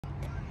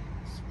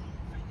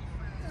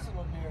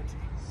no narrative.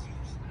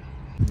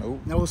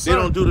 Nope. No, sir. They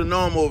don't do the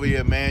norm over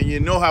here, man. You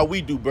know how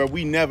we do, bro.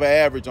 We never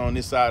average on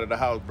this side of the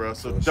house, bro.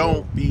 So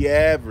don't be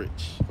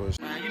average.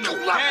 Man, you know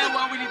damn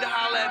well we need to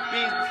holler at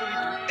Beans before we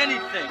do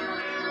anything.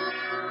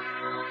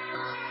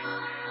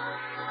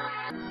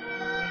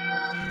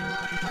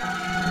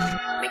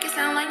 Make it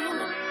sound like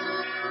Mama.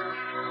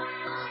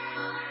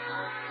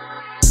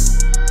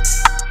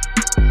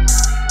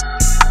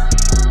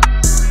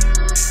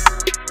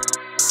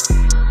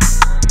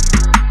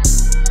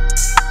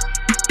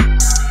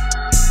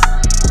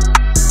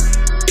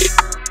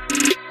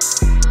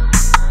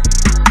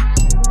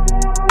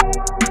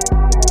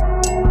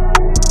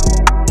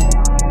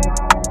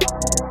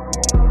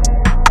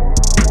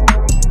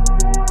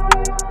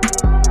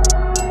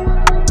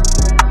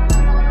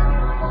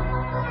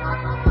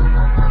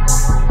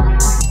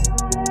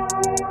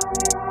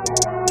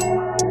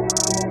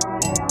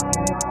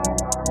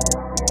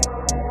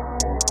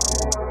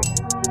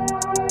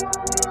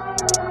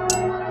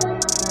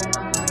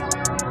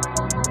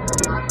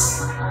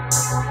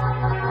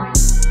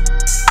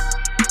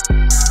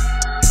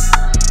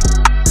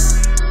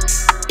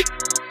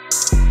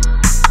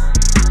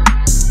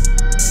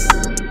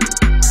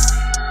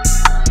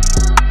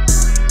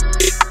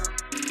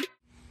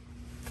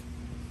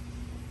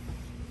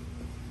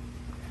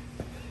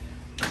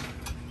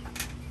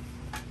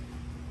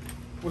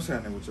 What's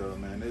happening with y'all,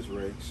 man? It's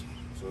Rex.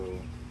 So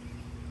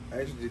I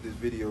actually did this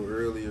video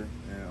earlier,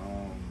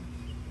 and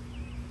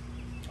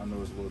I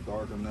know it's a little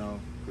darker now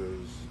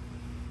because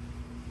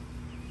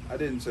I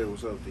didn't say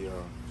what's up to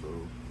y'all. So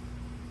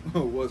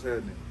what's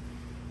happening?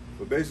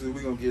 But basically,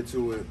 we're gonna get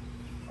to it.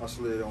 I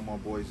slid on my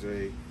boy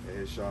Zay at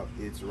his shop,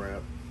 ItzWrap. You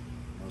know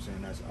what I'm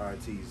saying? That's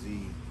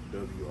ItzWrap.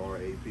 Look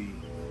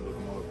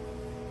him up.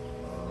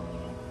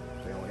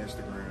 They on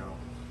Instagram.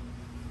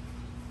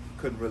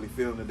 Couldn't really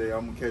film today.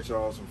 I'm gonna catch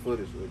y'all some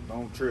footage. Like,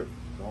 don't trip.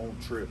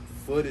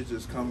 Footage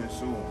is coming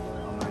soon.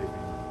 Like, I'm not even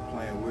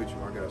playing with you.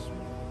 I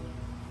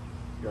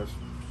got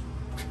some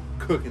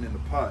cooking in the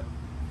pot.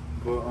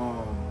 But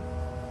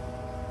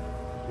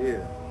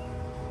yeah.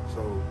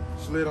 So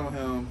slid on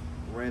him.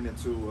 Ran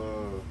into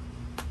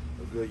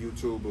a good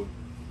YouTuber,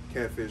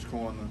 Catfish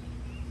Corner.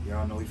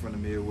 Y'all know he's from the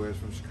Midwest,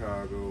 from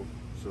Chicago.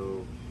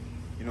 So,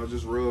 you know,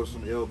 just rub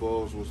some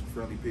elbows with some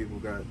friendly people,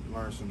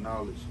 learn some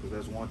knowledge, because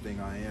that's one thing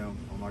I am.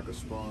 I'm like a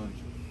sponge,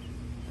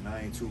 and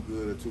I ain't too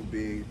good or too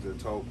big to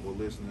talk or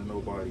listen to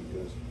nobody,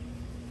 because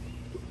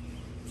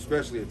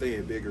especially if they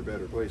in bigger,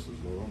 better places,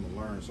 though, I'm gonna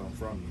learn something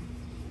from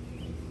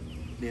you.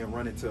 Then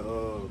run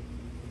into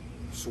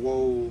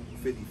Swole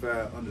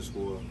 55_ on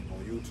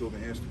YouTube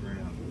and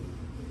Instagram.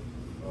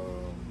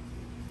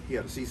 He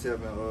had a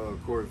C7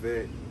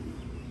 Corvette,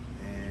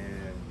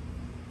 and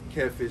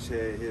Catfish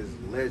had his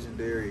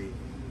legendary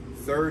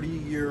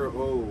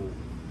 30-year-old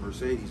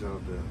Mercedes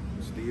out there,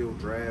 still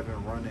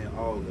driving, running,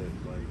 all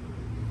that. Like,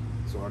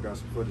 so I got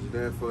some footage of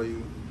that for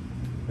you.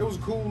 It was a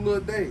cool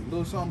little day, a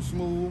little something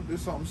smooth.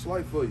 There's something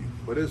slight for you,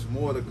 but there's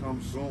more to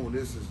come soon.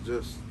 This is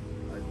just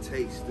a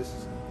taste. This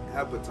is an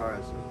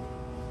appetizer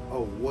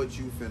of what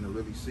you finna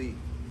really see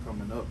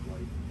coming up.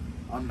 Like,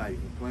 I'm not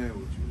even playing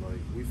with you. Like,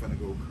 we finna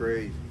go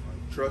crazy.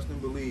 Like, trust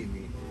and believe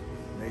me.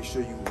 Make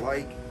sure you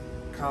like,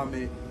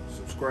 comment,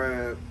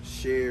 subscribe,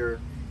 share,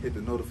 hit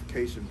the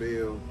notification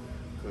bell,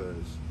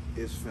 because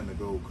it's finna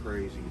go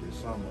crazy this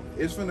summer.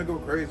 It's finna go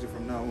crazy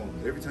from now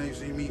on. Every time you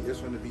see me, it's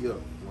finna be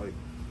up. Like,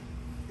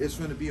 it's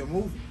finna be a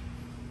movie.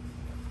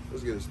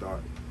 Let's get it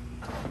started.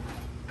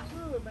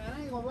 Good, man.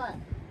 I ain't gonna lie.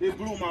 It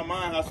blew my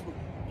mind how smooth.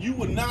 You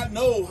would not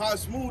know how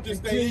smooth this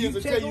thing is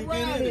until you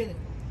get in it.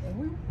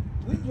 And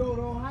we drove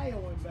to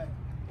Ohio and back.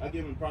 I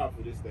give him props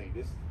for this thing.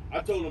 I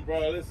told him,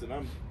 bro, listen,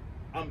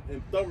 I'm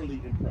thoroughly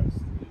impressed.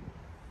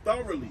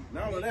 Thoroughly.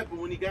 Not only that, but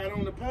when he got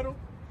on the pedal,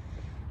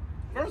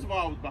 first of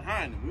all, I was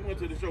behind him. We went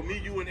to the show. Me,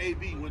 you, and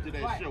AB went to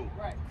that show.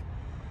 Right.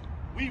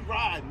 We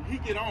riding. He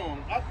get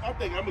on. I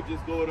think I'm gonna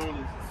just go on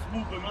and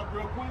swoop him up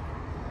real quick.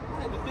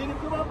 I had to think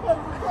into my pedal.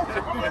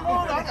 I'm like,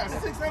 oh, I got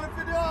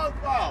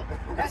 $650 wow.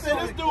 I said,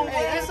 this dude,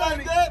 hey,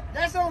 like that.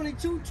 That's only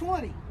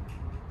 220.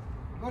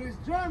 But it's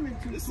German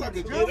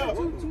 220. German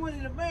 220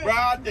 the man. Bro,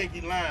 I think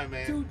he lying,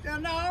 man.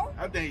 No.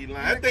 I think he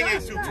lying. That thing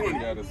ain't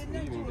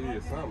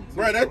 220.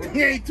 Bro, that thing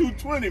ain't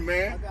 220,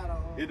 man.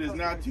 It is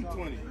not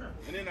 220.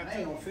 And then I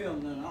ain't gonna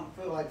film nothing. I don't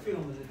feel like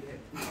filming today.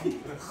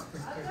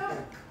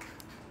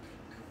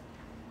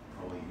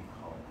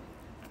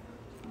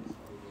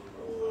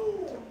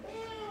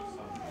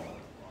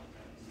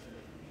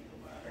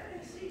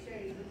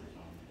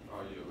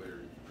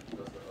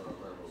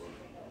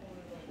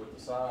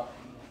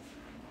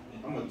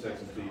 I'm gonna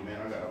text him to you, man.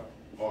 I gotta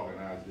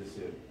organize this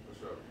here. For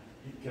sure.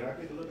 Can I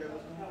take a look at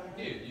what's going on?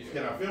 Yeah.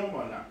 Can I film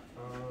or not?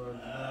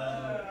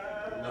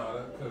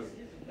 No, because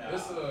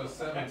it's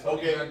 720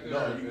 okay. back there.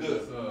 No, you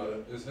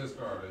good. It's his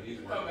car that he's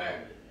running.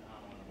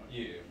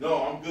 Yeah. No,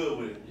 I'm good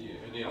with it.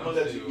 Yeah, and then I'm gonna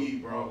let you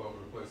eat, bro. All over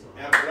the place.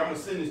 I'm gonna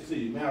send this to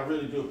you, man. I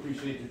really do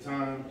appreciate your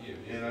time,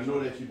 and I know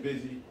that you're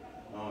busy,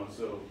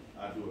 so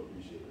I do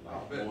appreciate it. I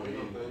bet.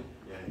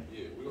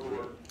 Yeah, we gonna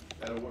work.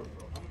 That'll work,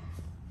 bro.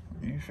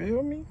 You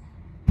feel me?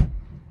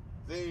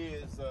 Zay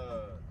is he's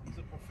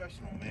a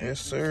professional, man. Yes,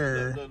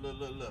 sir.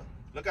 Look.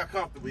 Look how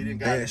comfortable he didn't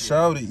got Yeah, it.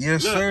 shout it.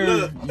 Yes, Look, sir.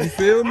 look. You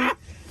feel me?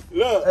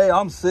 Look. Hey,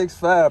 I'm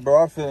 6'5",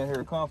 bro. I feel in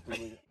here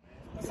comfortably.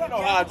 You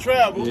know how I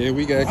travel. Yeah,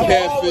 we got I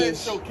Catfish.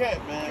 always show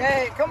Cat, man.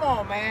 Hey, come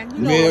on, man.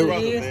 You know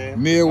what it is.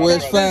 Man. Midwest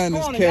Catfish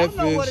finest Corner, y'all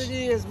know what it Catfish.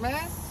 is,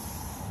 man.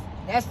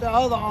 That's the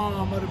other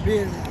arm of the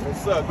business.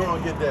 What's up? Go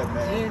and get that,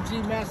 man.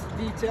 NG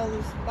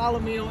Masterdetailers. Follow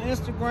me on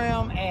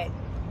Instagram at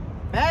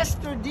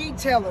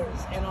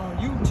Masterdetailers and on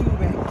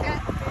YouTube at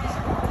Catfish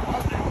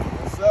Corner.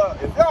 What's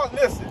up? If y'all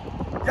listen,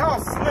 y'all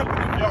slipping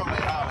if y'all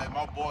ain't hollering at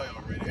my boy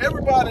already.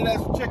 Everybody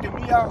that's checking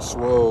me out,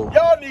 Swole.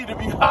 y'all need to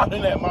be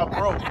hollering at my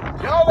bro. Y'all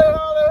ain't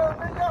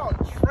hollering at me, y'all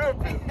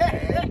tripping,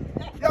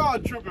 man. Y'all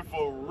tripping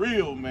for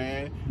real,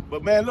 man.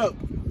 But man, look,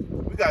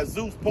 we got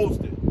Zeus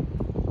posted.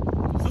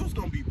 Zeus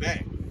gonna be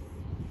back.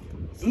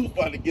 Zeus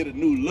about to get a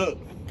new look.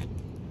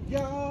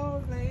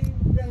 Y'all ain't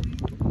ready.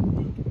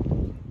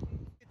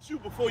 Hit you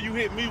before you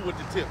hit me with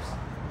the tips.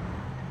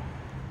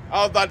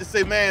 I was about to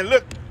say, man,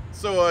 look.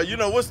 So, you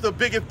know, what's the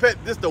biggest pet?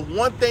 This the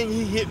one thing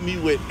he hit me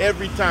with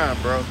every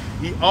time, bro.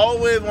 He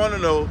always want to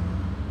know,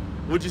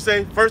 what'd you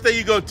say? First thing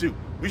you go to.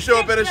 We show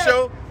up at a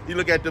show, you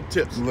look at the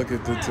tips. Look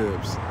at the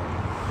tips.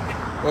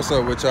 What's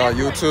up with y'all,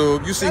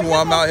 YouTube? You see who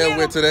I'm out here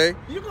with today?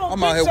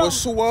 I'm out here with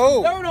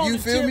Swole. You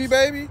feel me,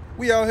 baby?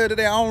 We out here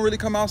today. I don't really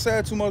come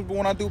outside too much, but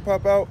when I do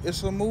pop out,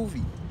 it's a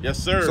movie. Yes,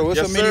 sir. So it's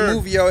a mini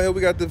movie out here. We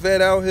got the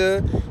vet out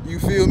here. You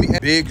feel me?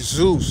 Big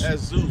Zeus.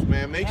 That's Zeus,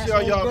 man. Make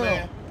sure y'all,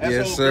 man.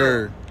 Yes,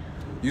 sir.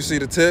 You see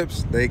the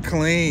tips? They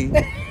clean.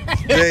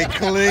 They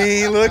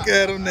clean. Look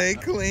at them. They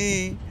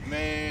clean.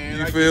 Man,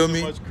 you feel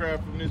me? So much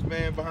crap from this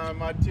man behind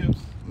my tips.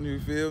 You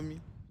feel me?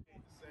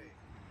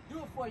 Do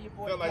it for your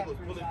boy. Felt like it was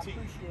Catfish. pulling I teeth.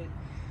 appreciate it.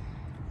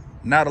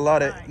 Not a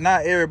lot of,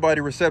 not everybody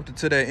receptive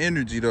to that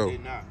energy though. They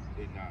not.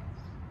 They not.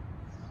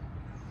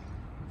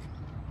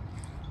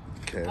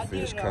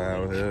 Catfish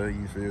Kyle here.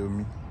 You feel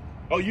me?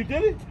 Oh, you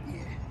did it?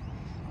 Yeah.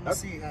 Let's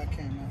see how it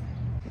came out.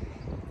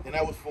 And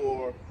that was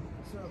for.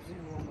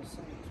 Sub-Zero on the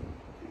same too.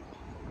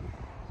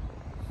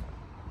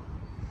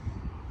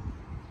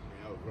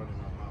 Man, I was running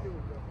my mouth. Here we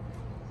go.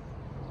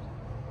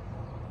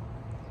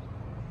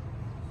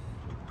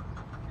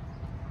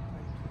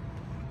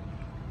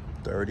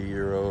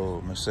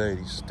 $30-year-old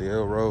Mercedes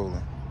still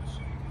rolling.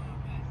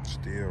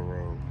 Still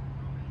rolling.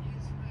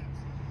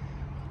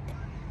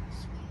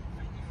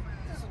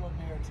 Just a little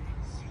narrative.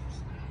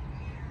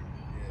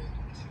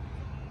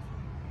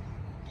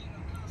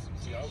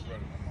 See, I was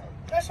running my mouth.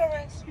 That's all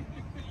right.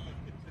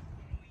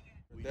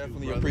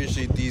 Definitely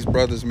appreciate these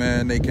brothers,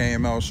 man. They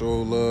came out,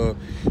 show love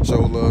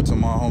to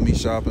my homie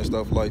shop and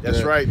stuff like that.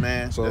 That's right,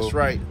 man. So that's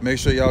right. Make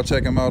sure y'all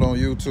check them out on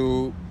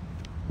YouTube.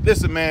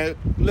 Listen, man.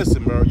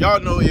 Listen, bro. Y'all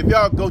know if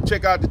y'all go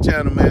check out the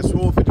channel, man.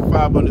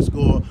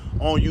 Swole55_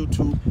 on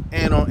YouTube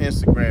and on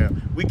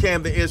Instagram. We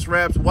came to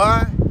ItzWraps.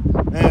 Why?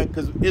 Man,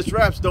 because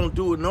ItzWraps don't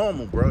do it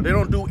normal, bro. They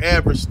don't do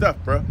average stuff,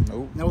 bro.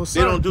 Nope. No,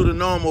 They don't do the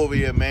norm over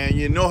here, man.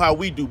 You know how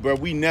we do, bro.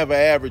 We never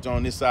average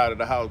on this side of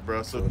the house,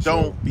 bro. So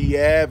don't be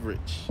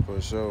average. For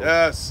sure.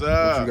 Yes,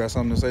 sir. What, you got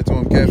something to say to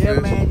him, Catfish? Yeah,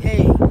 man.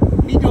 Hey,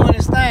 he doing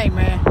his thing,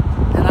 man.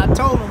 And I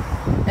told him,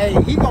 hey,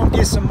 he gonna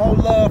get some more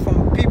love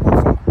from people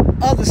from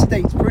other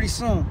states pretty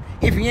soon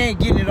if he ain't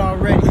getting it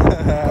already.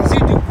 Because he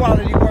do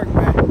quality work,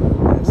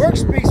 man. Work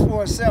speaks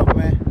for itself,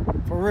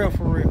 man. For real,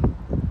 for real.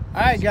 All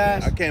right,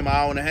 guys. I came an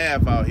hour and a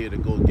half out here to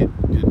go get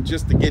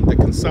just to get the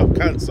consult.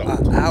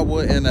 An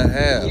hour and a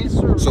half. Yes,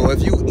 sir. So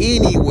if you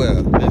anywhere,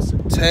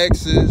 Listen,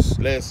 Texas,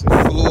 listen,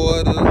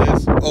 Florida,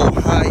 listen.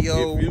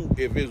 Ohio,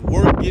 If it's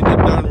work getting it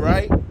done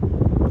right,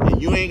 and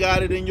you ain't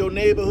got it in your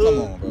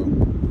neighborhood, come on,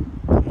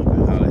 bro. come on,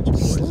 man, holla at your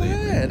boy.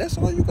 Slide. That's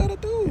all you gotta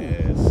do.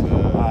 Yes,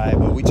 All right,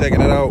 but we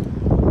checking it out.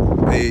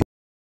 Peace.